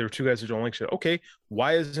 like, there were two guys who don't like shit. Okay,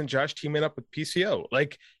 why isn't Josh teaming up with PCO?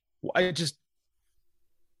 Like, the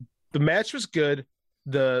match was good.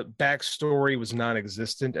 The backstory was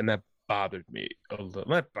non-existent, and that bothered me a little.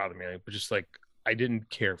 Not bothered me, but just like I didn't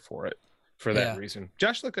care for it for that reason.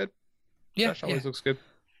 Josh looked good. Yeah, Josh always looks good.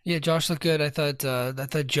 Yeah, Josh looked good. I thought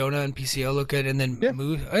Jonah and PCO looked good, and then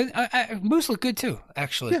Moose, Moose looked good too.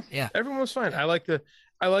 Actually, yeah, everyone was fine. I like the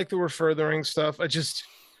we're furthering stuff. I just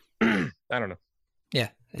I don't know. Yeah,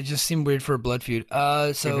 it just seemed weird for a blood feud.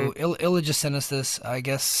 So Illa just sent us this. I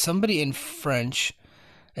guess somebody in French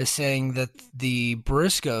is saying that the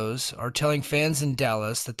Briscoes are telling fans in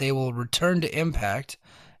Dallas that they will return to Impact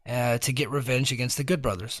to get revenge against the Good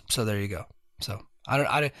Brothers. So there you go. So I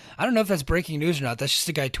don't know if that's breaking news or not. That's just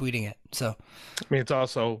a guy tweeting it. So I mean, it's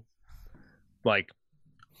also like,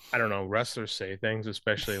 I don't know, wrestlers say things,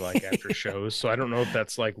 especially like after shows. So I don't know if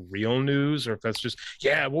that's like real news or if that's just,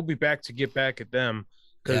 we'll be back to get back at them.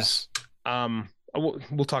 Because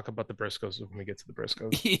we'll talk about the Briscoes when we get to the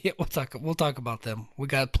Briscoes. Yeah, we'll talk about them. We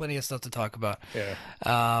got plenty of stuff to talk about.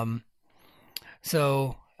 Yeah.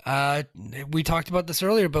 So we talked about this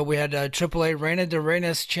earlier, but we had AAA Reina de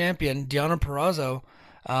Reinas champion Deonna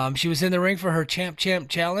Purrazzo. She was in the ring for her champ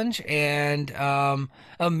challenge, and a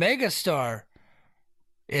megastar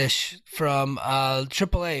ish from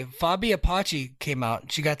AAA, Fabi Apache came out.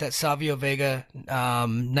 She got that Savio Vega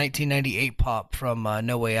 1998 pop from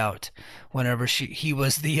No Way Out. Whenever he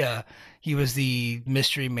was the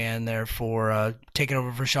mystery man there for taking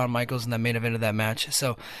over for Shawn Michaels in the main event of that match.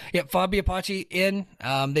 So, Fabi Apache in.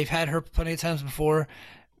 They've had her plenty of times before.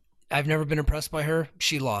 I've never been impressed by her.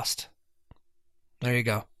 She lost. There you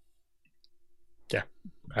go. Yeah.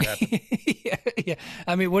 Yeah.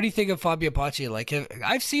 I mean, what do you think of Fabi Apache? Like,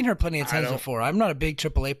 I've seen her plenty of times before. I'm not a big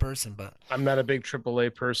AAA person, but I'm not a big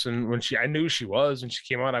AAA person. I knew she was when she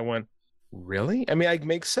came out. I went, really? I mean, it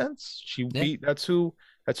makes sense. She beat. That's who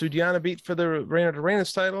Deonna beat for the Reina de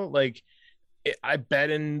Reinas title. Like, I bet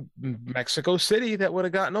in Mexico City that would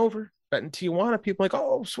have gotten over. Bet in Tijuana, people like,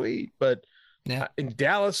 oh, sweet. But in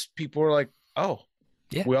Dallas, people were like, oh.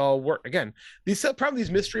 Yeah. We all work again. These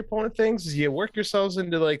mystery opponent things is you work yourselves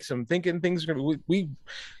into like some thinking things are gonna be.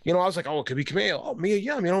 I was like, oh, it could be Camille, oh, Mia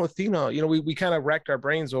Yim, Athena. We kind of racked our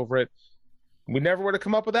brains over it. We never would have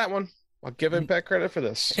come up with that one. I'll give Impact credit for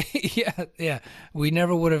this. Yeah. We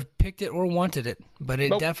never would have picked it or wanted it, but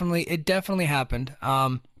it definitely happened.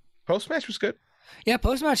 Post match was good. Yeah,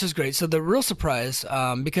 post-match is great. So the real surprise,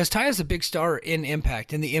 because Taya's a big star in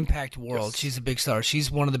Impact, in the Impact world. Yes. She's a big star.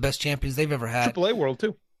 She's one of the best champions they've ever had. AAA world,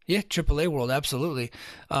 too. Yeah, AAA world, absolutely.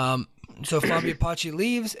 So Fabi Apache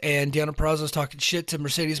leaves, and Deonna Purrazzo's talking shit to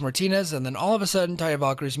Mercedes Martinez, and then all of a sudden, Taya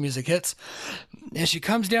Valkyrie's music hits. And she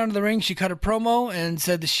comes down to the ring, she cut a promo, and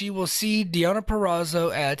said that she will see Deonna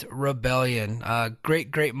Purrazzo at Rebellion.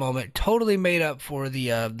 Great moment. Totally made up for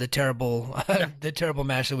the terrible the terrible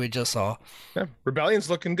match that we just saw. Yeah, Rebellion's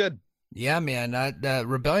looking good. Yeah, man, that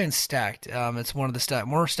Rebellion's stacked. It's one of the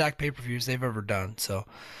more stacked pay-per-views they've ever done. So,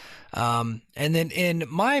 and then in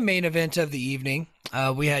my main event of the evening,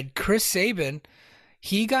 we had Chris Sabin.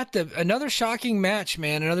 He got another shocking match,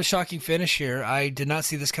 man. Another shocking finish here. I did not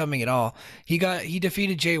see this coming at all. He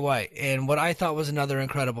defeated Jay White in what I thought was another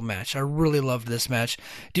incredible match. I really loved this match,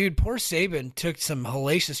 dude. Poor Sabin took some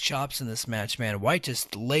hellacious chops in this match, man. White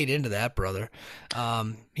just laid into that brother.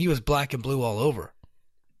 He was black and blue all over.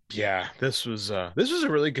 Yeah, this was a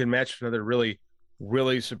really good match. Another really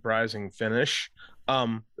surprising finish. At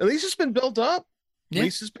least it's been built up. At Yeah.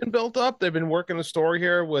 least it's been built up. They've been working a story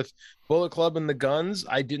here with Bullet Club and the Guns.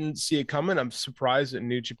 I didn't see it coming. I'm surprised that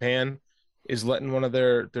New Japan is letting one of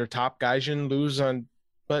their top gaijin lose on,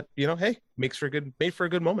 but hey, made for a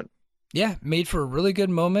good moment. Yeah, made for a really good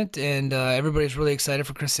moment, and everybody's really excited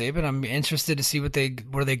for Chris Sabin. I'm interested to see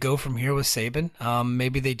where they go from here with Sabin.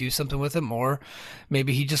 Maybe they do something with him, or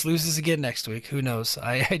maybe he just loses again next week. Who knows?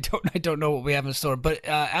 I don't know what we have in store. But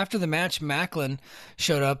after the match, Macklin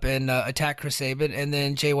showed up and attacked Chris Sabin, and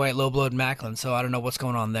then Jay White low blowed Macklin. So I don't know what's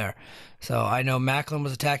going on there. So I know Macklin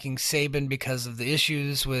was attacking Sabin because of the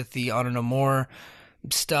issues with the Honor No More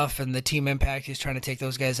stuff and the Team Impact. He's trying to take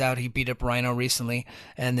those guys out. He beat up Rhino recently,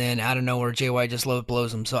 and then out of nowhere, JY just low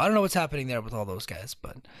blows him. So I don't know what's happening there with all those guys,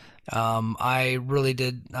 but I really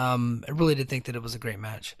did think that it was a great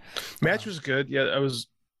match. Match was good. Yeah, I was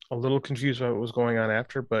a little confused about what was going on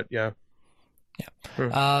after, but yeah.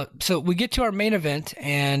 Yeah. So we get to our main event,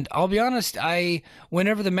 and I'll be honest,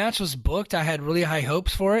 whenever the match was booked, I had really high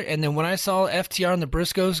hopes for it, and then when I saw FTR and the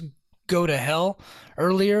Briscoes go to hell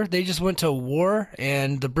earlier, they just went to war,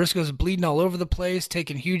 and the Briscoes bleeding all over the place,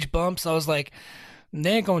 taking huge bumps. I was like,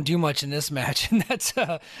 they ain't gonna do much in this match, and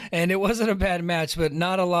and it wasn't a bad match, but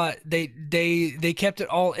not a lot. They kept it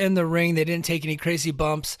all in the ring. They didn't take any crazy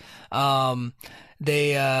bumps.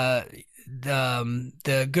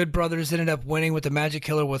 The Good Brothers ended up winning with the Magic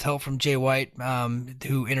Killer with help from Jay White,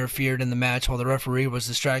 who interfered in the match while the referee was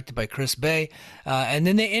distracted by Chris Bay. And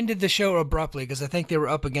then they ended the show abruptly because I think they were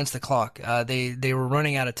up against the clock. They were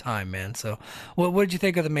running out of time, man. So what did you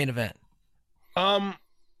think of the main event? It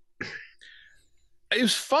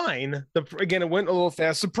was fine. Again, it went a little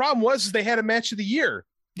fast. The problem was they had a match of the year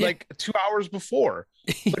like 2 hours before.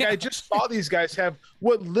 Like Yeah. I just saw these guys have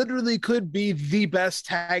what literally could be the best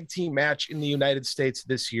tag team match in the United States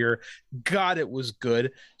this year. God, it was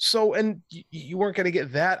good. So, and you weren't going to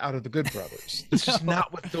get that out of the Good Brothers. This is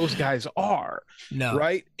not what those guys are. No.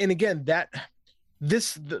 Right. And again,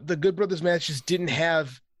 the Good Brothers matches didn't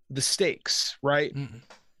have the stakes, right? Mm-mm.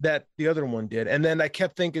 That the other one did. And then I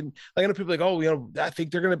kept thinking, like, I know people like, oh, I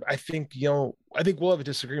think we'll have a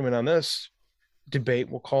disagreement on this debate,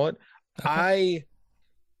 we'll call it. Okay.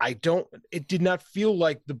 It did not feel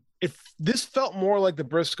like this felt more like the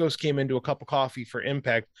Briscoes came into a cup of coffee for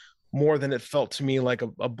Impact more than it felt to me like a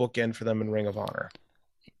bookend for them in Ring of Honor.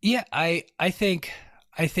 Yeah, I think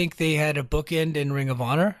they had a bookend in Ring of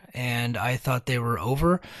Honor, and I thought they were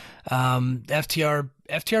over.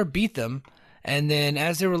 FTR beat them, and then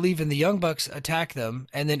as they were leaving, the Young Bucks attacked them,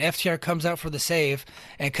 and then FTR comes out for the save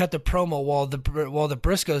and cut the promo while the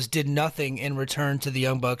Briscoes did nothing in return to the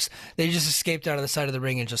Young Bucks. They just escaped out of the side of the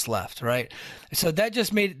ring and just left, right? So that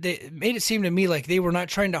just made it seem to me like they were not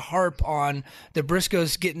trying to harp on the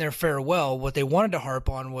Briscoes getting their farewell. What they wanted to harp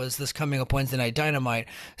on was this coming up Wednesday Night Dynamite.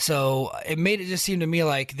 So it made it just seem to me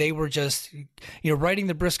like they were just, writing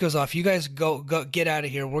the Briscoes off. You guys go get out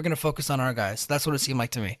of here. We're going to focus on our guys. That's what it seemed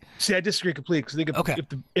like to me. See, I disagree completely because Okay.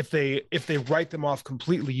 if they write them off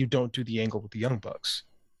completely, you don't do the angle with the Young Bucks.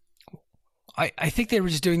 I think they were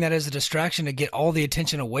just doing that as a distraction to get all the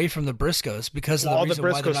attention away from the Briscoes because of the reason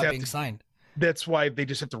why they're not being signed. That's why they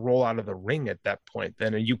just have to roll out of the ring at that point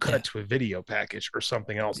then, and you cut to a video package or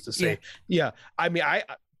something else to say, I mean, I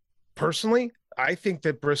personally, I think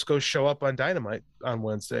that Briscoes show up on Dynamite on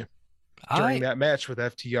Wednesday during that match with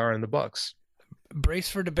FTR and the Bucks. Brace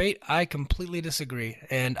for debate. I completely disagree,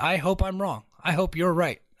 and I hope I'm wrong. I hope you're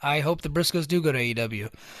right. I hope the Briscoes do go to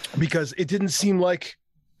AEW. Because it didn't seem like,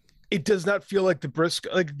 it does not feel like the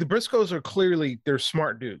Briscoes are clearly, they're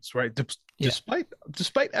smart dudes, right? Despite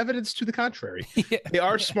evidence to the contrary. They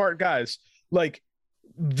are smart guys. Like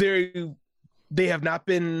they have not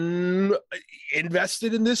been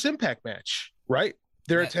invested in this Impact match, right?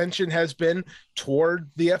 Their attention has been toward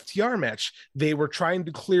the FTR match. They were trying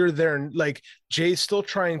to clear Jay's still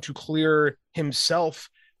trying to clear himself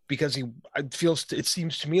because it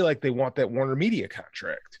seems to me like they want that Warner Media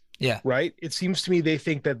contract. Yeah. Right. It seems to me they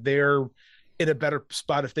think that they're in a better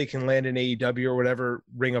spot if they can land in AEW or whatever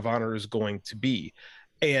Ring of Honor is going to be.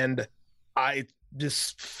 And I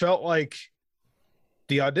just felt like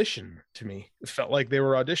the audition to me. It felt like they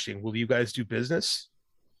were auditioning. Will you guys do business?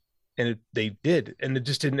 And they did. And it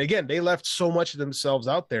just didn't. Again, they left so much of themselves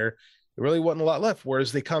out there. There really wasn't a lot left.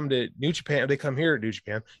 Whereas they come to New Japan, they come here at New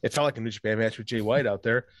Japan. It felt like a New Japan match with Jay White out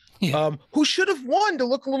there, who should have won to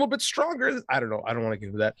look a little bit stronger. I don't know. I don't want to get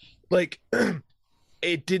into that. Like,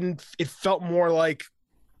 it felt more like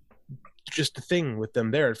just a thing with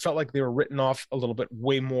them there. It felt like they were written off a little bit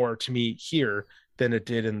way more to me here than it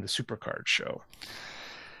did in the Supercard show.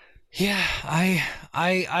 Yeah,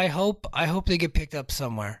 I hope they get picked up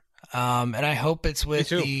somewhere. And I hope it's with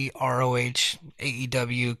the ROH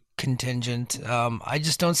AEW contingent. I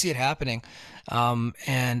just don't see it happening.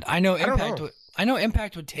 And I know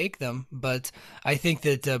Impact would take them, but I think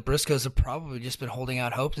that Briscoes have probably just been holding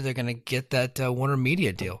out hope that they're going to get that Warner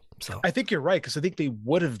Media deal. So I think you're right, because I think they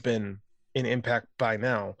would have been in Impact by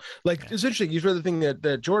now. Like, it's interesting. You read the thing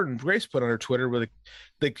that Jordan Grace put on her Twitter where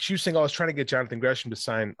she was saying, I was trying to get Jonathan Gresham to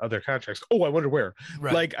sign other contracts. Oh, I wonder where.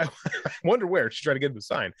 Right. Like, I wonder where she's trying to get him to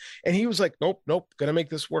sign. And he was like, nope, gonna make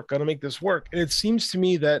this work. And it seems to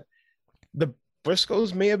me that the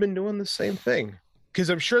Briscoes may have been doing the same thing, because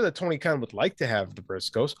I'm sure that Tony Khan would like to have the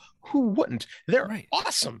Briscoes. Who wouldn't? They're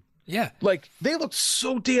awesome. Yeah. Like, they looked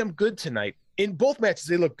so damn good tonight. In both matches,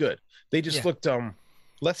 they looked good. They just looked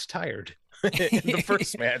less tired in the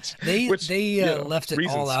first match. They left it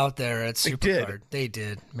all out there at Supercard. They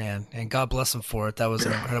did, man, and God bless them for it. That was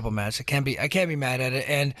an incredible match. I can't be mad at it.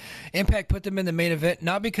 And Impact put them in the main event,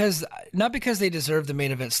 not because they deserve the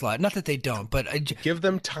main event slot. Not that they don't, but give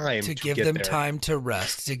them time to give them time to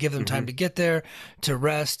rest, to give them time to get there, to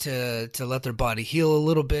rest, to let their body heal a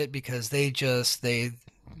little bit, because they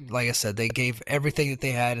like I said, they gave everything that they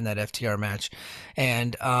had in that FTR match.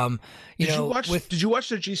 And did you watch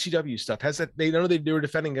their GCW stuff? Has that, they know they were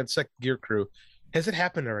defending against Second Gear Crew. Has it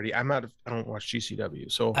happened already? I don't watch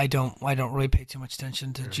GCW, so I don't really pay too much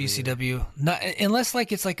attention to GCW. Not unless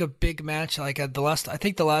like it's like a big match. Like the last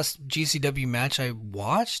GCW match I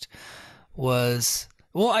watched was,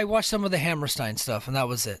 I watched some of the Hammerstein stuff, and that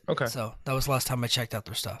was it. Okay, so that was the last time I checked out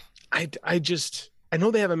their stuff. I know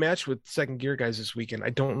they have a match with Second Gear guys this weekend.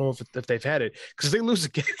 I don't know if they've had it, because if they lose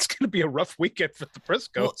again, it's going to be a rough weekend for the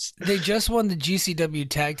Briscoes. Well, they just won the GCW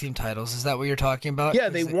tag team titles. Is that what you're talking about? Yeah,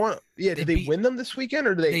 they won. Yeah, did they win them this weekend,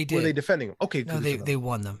 or were they defending them? Okay, no, they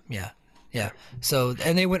won them. Yeah. So,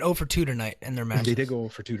 and they went 0-2 tonight in their match. They did go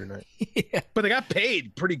 0-2 tonight. Yeah. But they got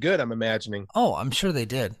paid pretty good, I'm imagining. Oh, I'm sure they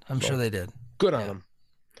did. Sure they did. Good on them.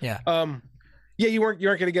 Yeah. Yeah, you aren't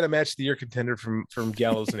going to get a match of the year contender from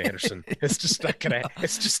Gallows and Anderson. It's just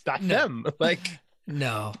not them. Like,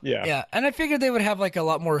 no. Yeah. And I figured they would have like a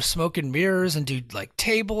lot more smoke and mirrors and do like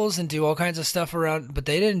tables and do all kinds of stuff around, but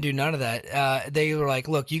they didn't do none of that. They were like,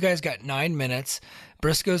 look, you guys got 9 minutes.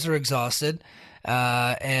 Briscoes are exhausted.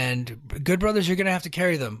 And Good Brothers, you're gonna have to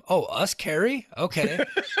carry them. Oh, us carry? Okay.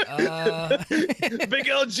 Big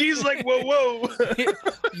LG's like, whoa.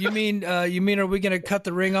 You mean are we gonna cut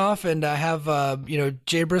the ring off and have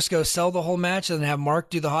Jay Briscoe sell the whole match and then have Mark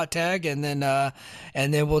do the hot tag, and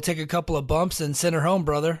then we'll take a couple of bumps and send her home,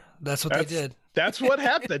 brother? That's what they did. That's what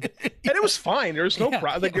happened, and it was fine. There was no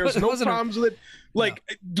problem. Like, there was no problems with it. Like,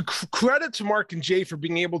 credit to Mark and Jay for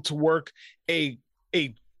being able to work a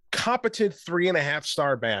competent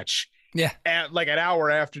 3.5-star match. Yeah. At like an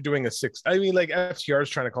hour after doing a 6. I mean, like, FTR is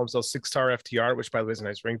trying to call themselves 6-star FTR, which by the way is a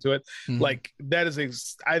nice ring to it. Mm-hmm. Like, that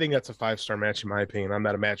is I think that's a 5-star match in my opinion. I'm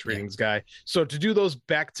not a match ratings guy. So to do those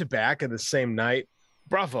back to back in the same night,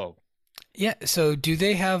 bravo. Yeah. So do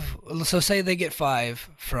they have? So say they get 5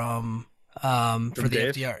 from the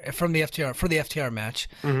FTR match.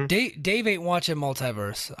 Mm-hmm. Dave ain't watching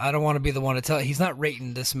Multiverse. I don't want to be the one to tell. He's not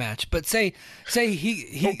rating this match, but say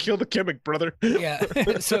he don't kill the gimmick, brother. Yeah.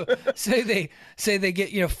 So say they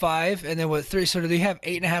get 5, and then 3. So do they have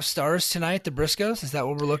 8.5 stars tonight? The Briscoes, is that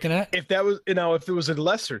what we're looking at? If that was if it was a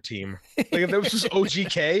lesser team, like if it was just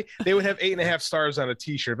OGK, they would have 8.5 stars on a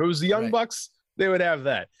T-shirt. If it was the Young Bucks, they would have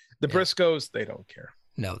that. The Briscoes, they don't care.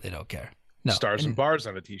 No, they don't care. No. Stars and bars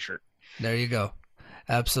on a T-shirt. There you go.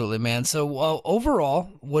 Absolutely, man. So overall,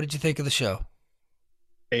 what did you think of the show?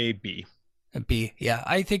 A B. A B. Yeah,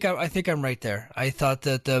 I think I'm right there. I thought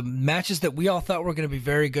that the matches that we all thought were going to be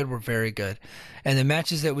very good were very good, and the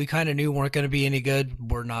matches that we kind of knew weren't going to be any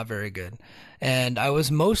good were not very good. And I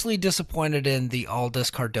was mostly disappointed in the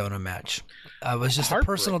Aldis Cardona match. It was just a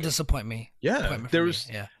personal disappointment. Yeah, there was.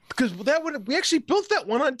 Yeah, because we actually built that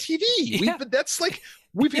one on TV. Yeah.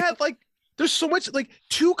 We've had like. There's so much, like,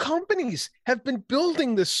 2 companies have been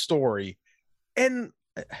building this story, and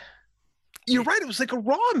you're right. It was like a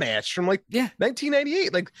Raw match from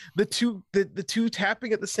 1998. Like the two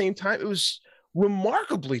tapping at the same time. It was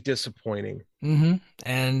remarkably disappointing. Mm-hmm.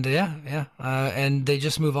 And and they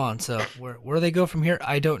just move on. So where they go from here,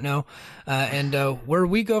 I don't know. And where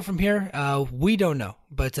we go from here, we don't know.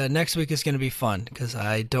 But next week is going to be fun because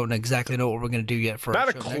I don't exactly know what we're going to do yet for Not our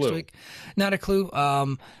a show clue. next week. Not a clue.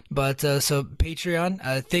 But so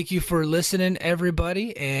Patreon, thank you for listening,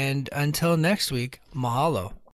 everybody. And until next week, mahalo.